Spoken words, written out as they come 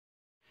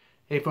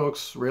Hey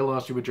folks, Real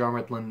Honesty with John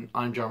Ritlin.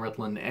 I'm John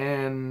Ritlin,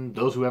 and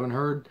those who haven't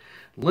heard,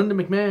 Linda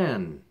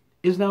McMahon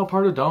is now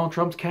part of Donald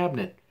Trump's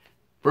cabinet,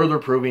 further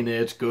proving that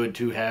it's good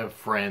to have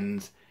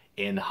friends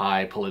in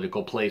high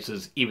political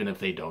places, even if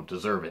they don't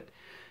deserve it.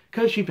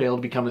 Because she failed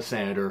to become a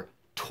senator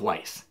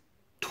twice.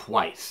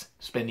 Twice.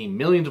 Spending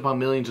millions upon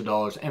millions of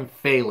dollars and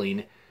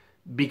failing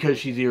because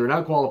she's either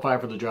not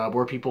qualified for the job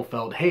or people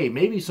felt, hey,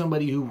 maybe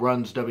somebody who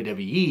runs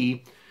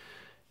WWE,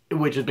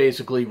 which is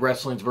basically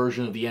wrestling's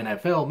version of the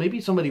NFL, maybe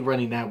somebody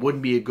running that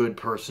wouldn't be a good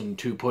person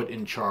to put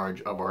in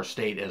charge of our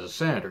state as a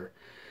senator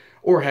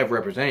or have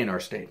representing our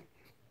state.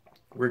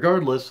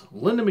 Regardless,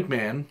 Linda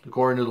McMahon,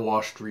 according to the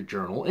Wall Street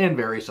Journal and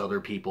various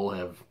other people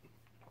have,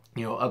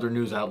 other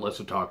news outlets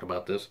have talked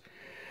about this,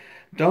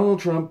 Donald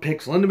Trump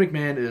picks Linda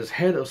McMahon as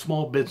head of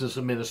Small Business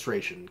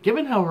Administration.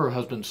 Given how her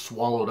husband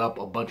swallowed up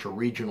a bunch of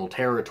regional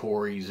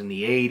territories in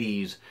the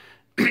 80s,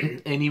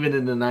 and even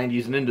in the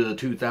 90s and into the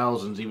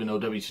 2000s, even though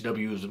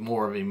WCW is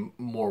more of a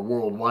more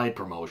worldwide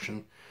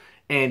promotion,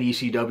 and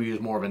ECW is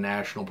more of a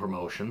national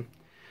promotion,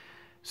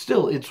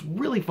 still, it's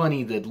really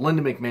funny that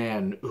Linda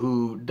McMahon,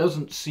 who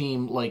doesn't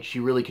seem like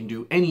she really can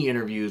do any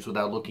interviews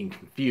without looking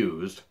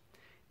confused,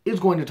 is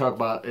going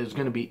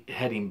to be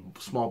heading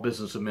Small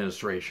Business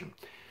Administration.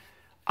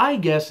 I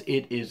guess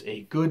it is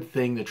a good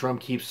thing that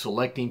Trump keeps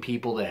selecting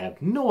people that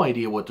have no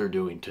idea what they're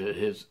doing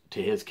to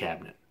his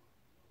cabinet.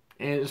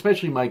 And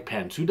especially Mike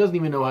Pence, who doesn't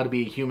even know how to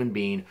be a human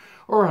being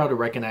or how to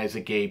recognize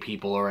that gay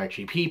people are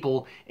actually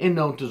people and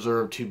don't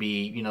deserve to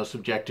be,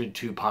 subjected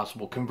to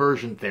possible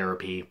conversion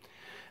therapy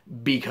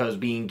because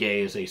being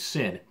gay is a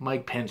sin.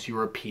 Mike Pence,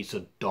 you're a piece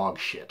of dog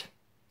shit.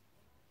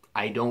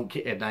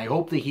 And I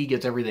hope that he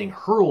gets everything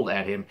hurled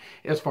at him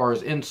as far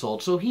as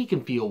insults so he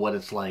can feel what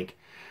it's like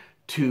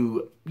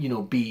to,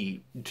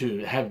 to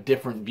have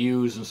different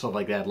views and stuff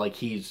like that, like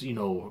he's,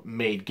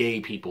 made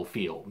gay people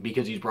feel,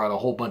 because he's brought a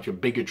whole bunch of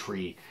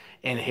bigotry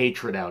and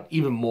hatred out,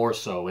 even more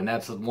so. And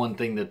that's the one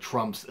thing that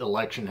Trump's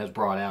election has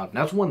brought out. And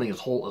that's one thing his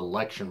whole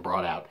election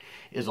brought out,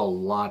 is a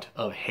lot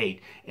of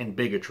hate and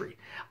bigotry.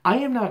 I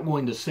am not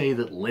going to say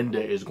that Linda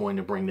is going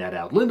to bring that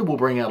out. Linda will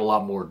bring out a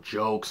lot more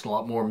jokes, a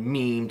lot more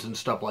memes and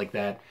stuff like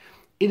that.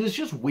 It is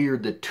just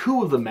weird that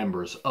two of the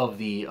members of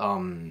the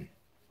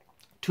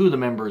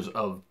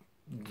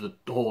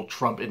whole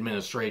Trump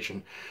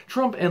administration,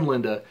 Trump and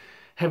Linda,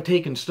 have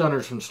taken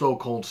stunners from Stone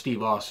Cold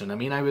Steve Austin. I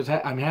mean,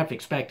 I'm half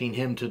expecting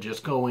him to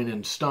just go in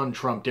and stun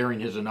Trump during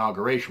his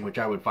inauguration, which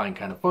I would find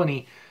kind of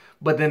funny,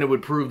 but then it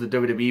would prove that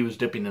WWE was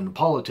dipping into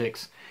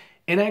politics.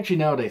 And actually,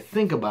 now that I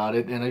think about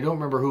it, and I don't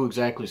remember who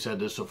exactly said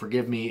this, so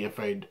forgive me if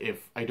I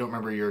don't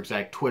remember your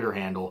exact Twitter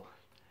handle.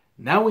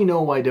 Now we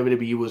know why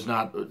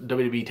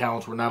WWE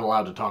talents were not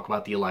allowed to talk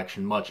about the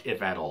election much,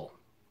 if at all.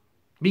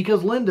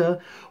 Because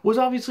Linda was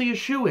obviously a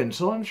shoo-in,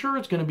 so I'm sure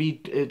it's going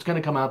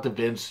to come out that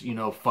Vince,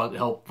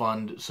 help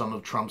fund some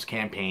of Trump's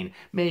campaign.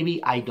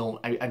 Maybe, I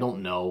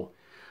don't know.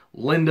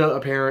 Linda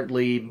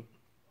apparently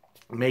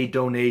made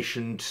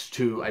donations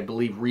to, I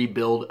believe,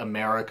 Rebuild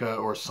America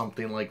or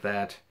something like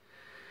that.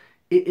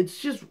 It's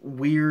just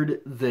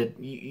weird that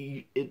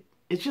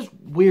it's just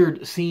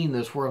weird seeing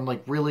this where I'm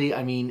like, really?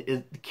 I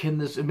mean, can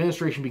this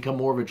administration become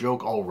more of a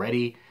joke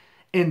already?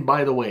 And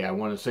by the way, I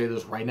want to say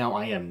this right now,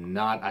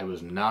 I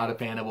was not a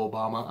fan of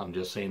Obama. I'm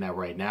just saying that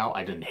right now.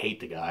 I didn't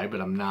hate the guy,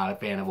 but I'm not a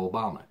fan of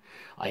Obama.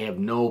 I have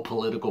no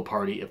political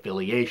party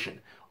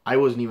affiliation. I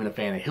wasn't even a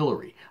fan of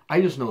Hillary. I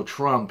just know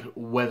Trump,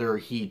 whether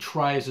he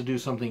tries to do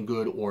something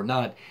good or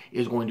not,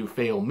 is going to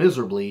fail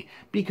miserably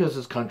because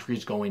his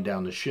country's going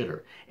down the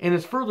shitter. And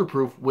it's further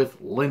proof with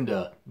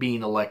Linda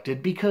being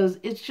elected because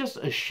it's just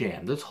a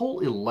sham. This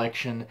whole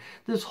election,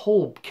 this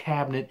whole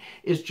cabinet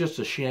is just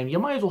a sham. You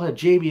might as well have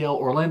JBL,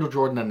 Orlando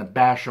Jordan, and the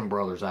Basham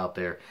brothers out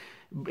there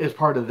as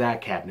part of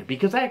that cabinet,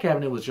 because that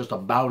cabinet was just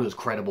about as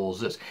credible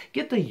as this.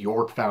 Get the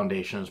York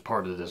Foundation as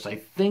part of this. I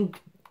think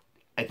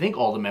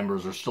all the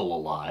members are still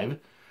alive.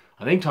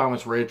 I think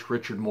Thomas Rich,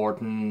 Richard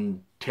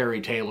Morton,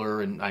 Terry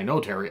Taylor, and I know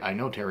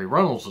Terry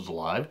Reynolds is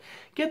alive.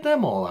 Get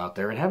them all out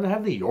there and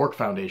have the York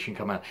Foundation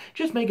come out.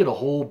 Just make it a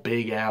whole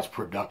big ass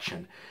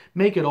production.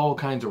 Make it all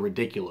kinds of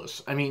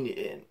ridiculous. I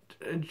mean,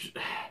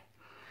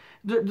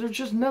 there's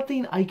just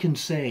nothing I can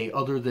say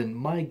other than,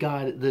 my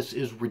God, this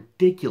is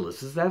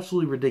ridiculous. This is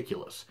absolutely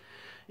ridiculous.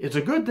 It's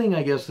a good thing,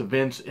 I guess, that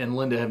Vince and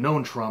Linda have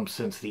known Trump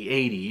since the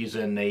 80s,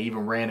 and they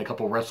even ran a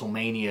couple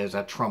WrestleManias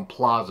at Trump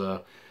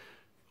Plaza.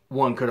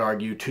 One could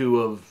argue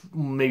two of,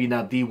 maybe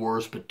not the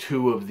worst, but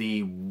two of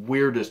the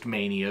weirdest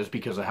manias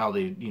because of how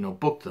they,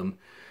 booked them.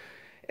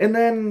 And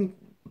then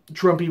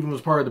Trump even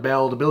was part of the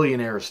Battle of the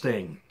Billionaires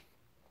thing.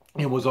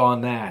 It was on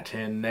that.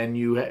 And then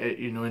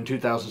in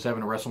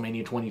 2007 at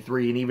WrestleMania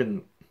 23, and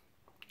even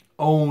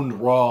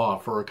owned Raw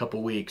for a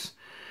couple weeks.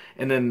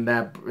 And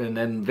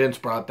then Vince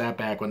brought that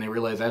back when they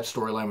realized that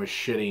storyline was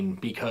shitting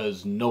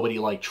because nobody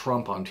liked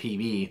Trump on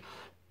TV.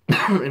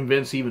 And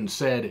Vince even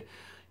said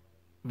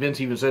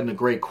in a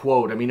great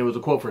quote, I mean, it was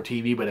a quote for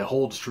TV, but it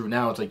holds true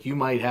now. It's like, you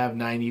might have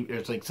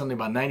it's like something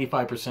about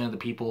 95% of the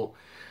people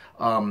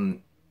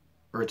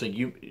or it's like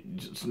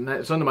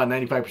something about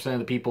 95% of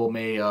the people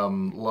may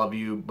love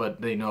you,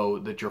 but they know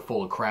that you're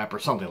full of crap, or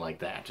something like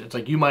that. It's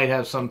like you might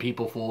have some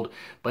people fooled,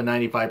 but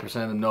 95% of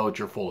them know that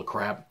you're full of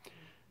crap.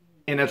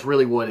 And that's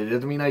really what it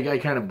is. I mean, I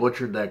kind of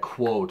butchered that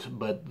quote,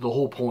 but the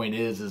whole point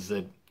is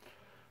that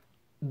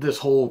this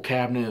whole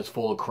cabinet is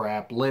full of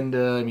crap.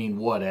 Linda, I mean,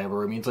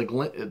 whatever. I mean, it's like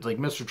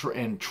Mr.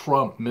 And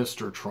Trump,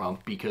 Mr.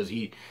 Trump, because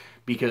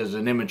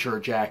an immature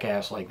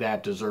jackass like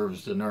that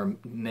deserves the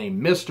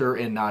name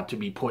Mr. and not to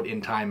be put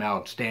in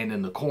timeout, stand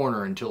in the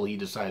corner until he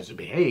decides to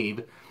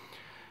behave.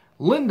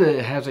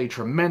 Linda has a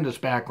tremendous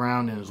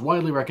background and is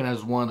widely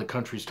recognized as one of the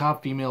country's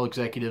top female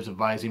executives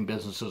advising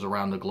businesses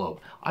around the globe.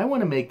 I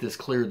want to make this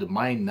clear that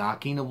my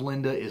knocking of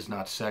Linda is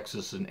not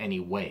sexist in any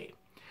way.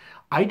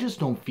 I just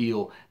don't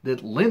feel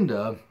that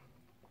Linda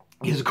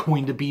is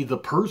going to be the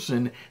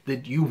person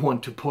that you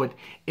want to put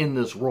in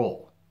this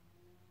role.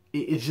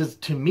 It's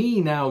just, to me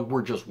now,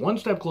 we're just one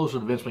step closer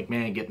to Vince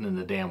McMahon getting in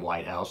the damn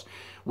White House,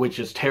 which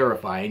is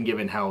terrifying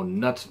given how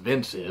nuts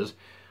Vince is.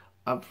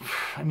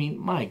 I mean,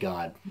 my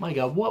God,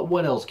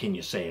 what else can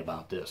you say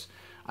about this?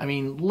 I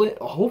mean,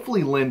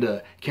 hopefully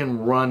Linda can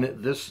run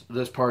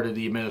this part of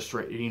the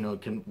administration,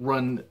 can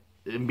run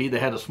and be the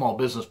head of small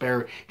business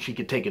bear. She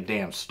could take a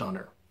damn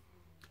stunner.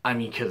 I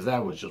mean, because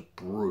that was just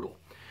brutal.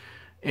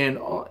 And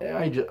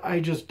I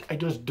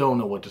just don't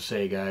know what to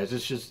say, guys.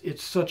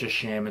 It's such a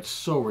sham. It's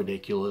so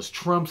ridiculous.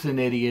 Trump's an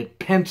idiot.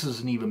 Pence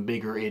is an even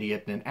bigger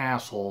idiot and an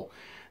asshole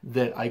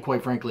that I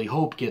quite frankly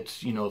hope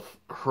gets,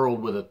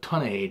 hurled with a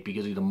ton of hate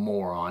because he's a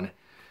moron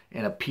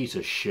and a piece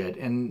of shit.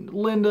 And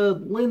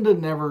Linda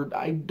never,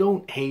 I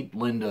don't hate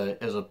Linda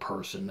as a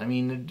person. I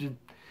mean,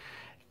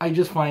 I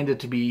just find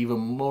it to be even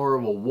more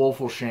of a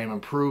woeful shame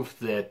and proof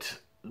that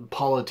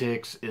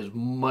politics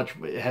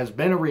has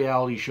been a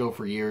reality show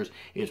for years.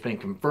 It's been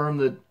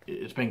confirmed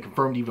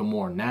even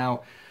more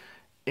now.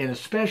 And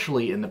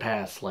especially in the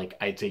past, like,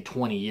 I'd say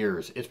 20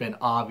 years, it's been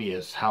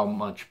obvious how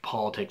much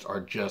politics are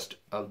just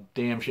a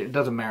damn shit. It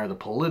doesn't matter the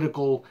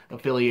political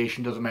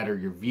affiliation, doesn't matter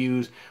your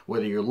views,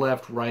 whether you're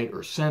left, right,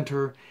 or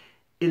center.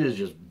 It is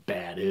just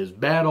bad. It is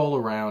bad all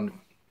around.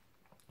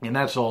 And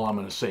that's all I'm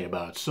going to say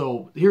about it.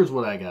 So here's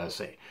what I got to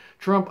say.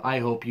 Trump, I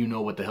hope you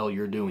know what the hell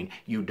you're doing.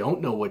 You don't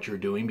know what you're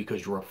doing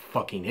because you're a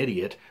fucking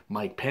idiot.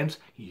 Mike Pence,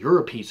 you're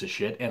a piece of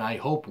shit. And I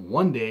hope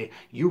one day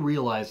you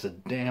realize the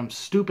damn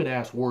stupid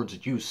ass words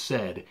that you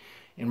said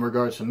in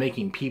regards to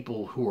making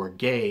people who are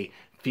gay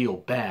feel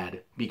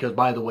bad. Because,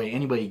 by the way,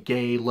 anybody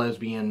gay,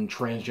 lesbian,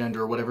 transgender,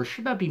 or whatever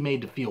should not be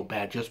made to feel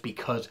bad just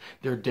because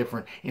they're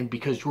different and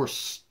because your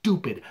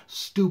stupid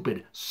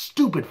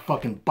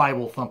fucking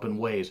Bible-thumping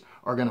ways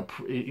are gonna,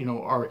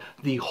 are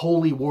the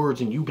holy words,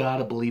 and you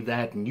gotta believe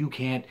that, and you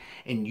can't,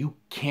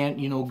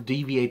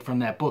 deviate from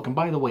that book. And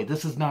by the way,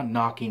 this is not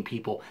knocking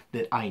people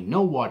that I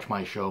know watch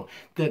my show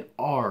that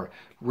are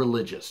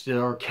religious, that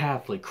are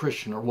Catholic,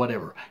 Christian, or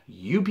whatever.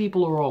 You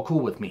people are all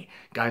cool with me.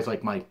 Guys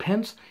like Mike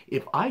Pence,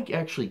 if I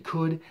actually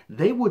could,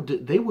 they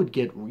would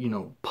get,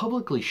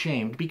 publicly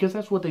shamed because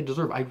that's what they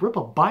deserve. I'd rip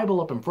a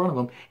Bible up in front of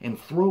them and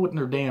throw it in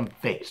their damn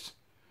face.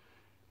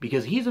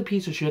 Because he's a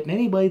piece of shit, and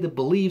anybody that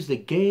believes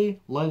that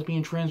gay,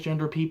 lesbian,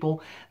 transgender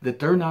people, that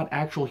they're not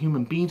actual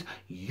human beings,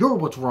 you're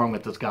what's wrong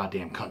with this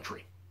goddamn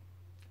country.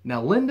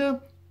 Now,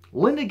 Linda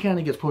kind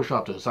of gets pushed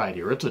off to the side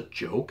here. It's a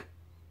joke,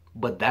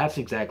 but that's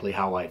exactly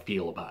how I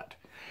feel about it.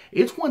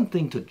 It's one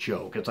thing to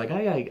joke. It's like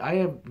I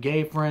have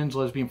gay friends,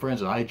 lesbian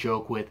friends that I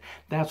joke with.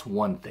 That's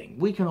one thing.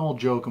 We can all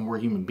joke and we're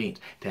human beings.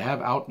 To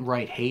have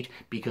outright hate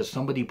because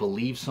somebody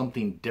believes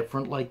something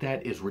different like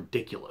that is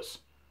ridiculous.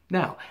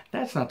 Now,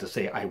 that's not to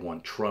say I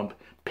want Trump,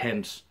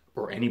 Pence,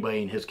 or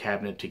anybody in his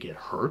cabinet to get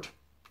hurt.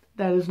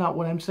 That is not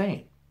what I'm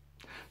saying.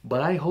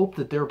 But I hope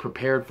that they're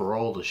prepared for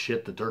all the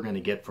shit that they're going to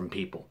get from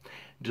people,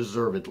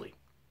 deservedly,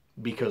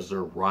 because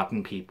they're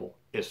rotten people,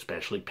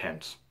 especially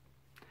Pence.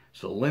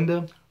 So,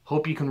 Linda,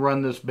 hope you can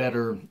run this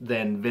better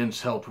than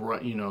Vince helped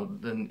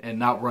run, and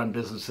not run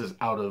businesses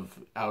out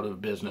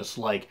of business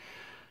like,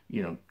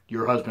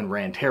 your husband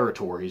ran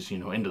territories,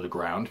 into the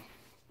ground.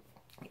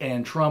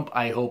 And Trump,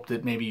 I hope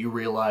that maybe you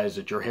realize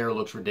that your hair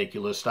looks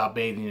ridiculous. Stop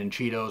bathing in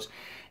Cheetos.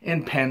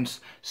 And Pence,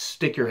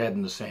 stick your head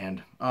in the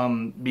sand.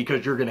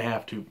 Because you're going to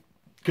have to.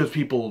 Because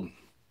people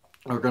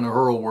are going to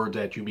hurl words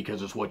at you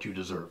because it's what you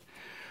deserve.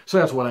 So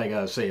that's what I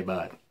got to say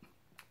about it.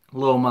 A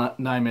little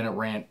 9-minute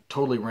rant,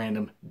 totally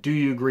random. Do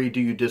you agree?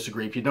 Do you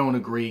disagree? If you don't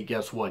agree,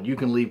 guess what? You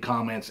can leave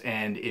comments,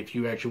 and if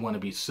you actually want to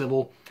be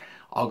civil,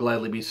 I'll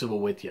gladly be civil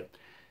with you.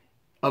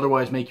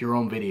 Otherwise, make your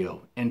own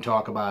video and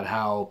talk about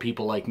how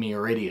people like me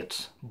are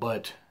idiots.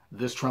 But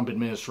this Trump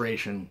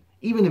administration,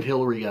 even if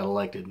Hillary got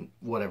elected,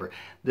 whatever,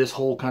 this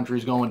whole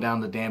country's going down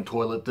the damn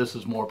toilet. This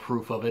is more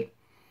proof of it.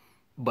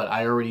 But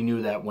I already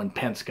knew that when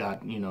Pence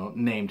got,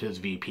 named his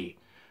VP.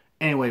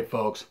 Anyway,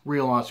 folks,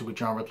 Real Honesty with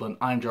John Ritlin.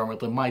 I'm John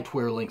Ritlin. My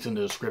Twitter link's in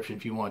the description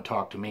if you want to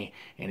talk to me.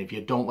 And if you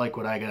don't like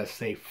what I got to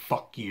say,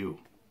 fuck you.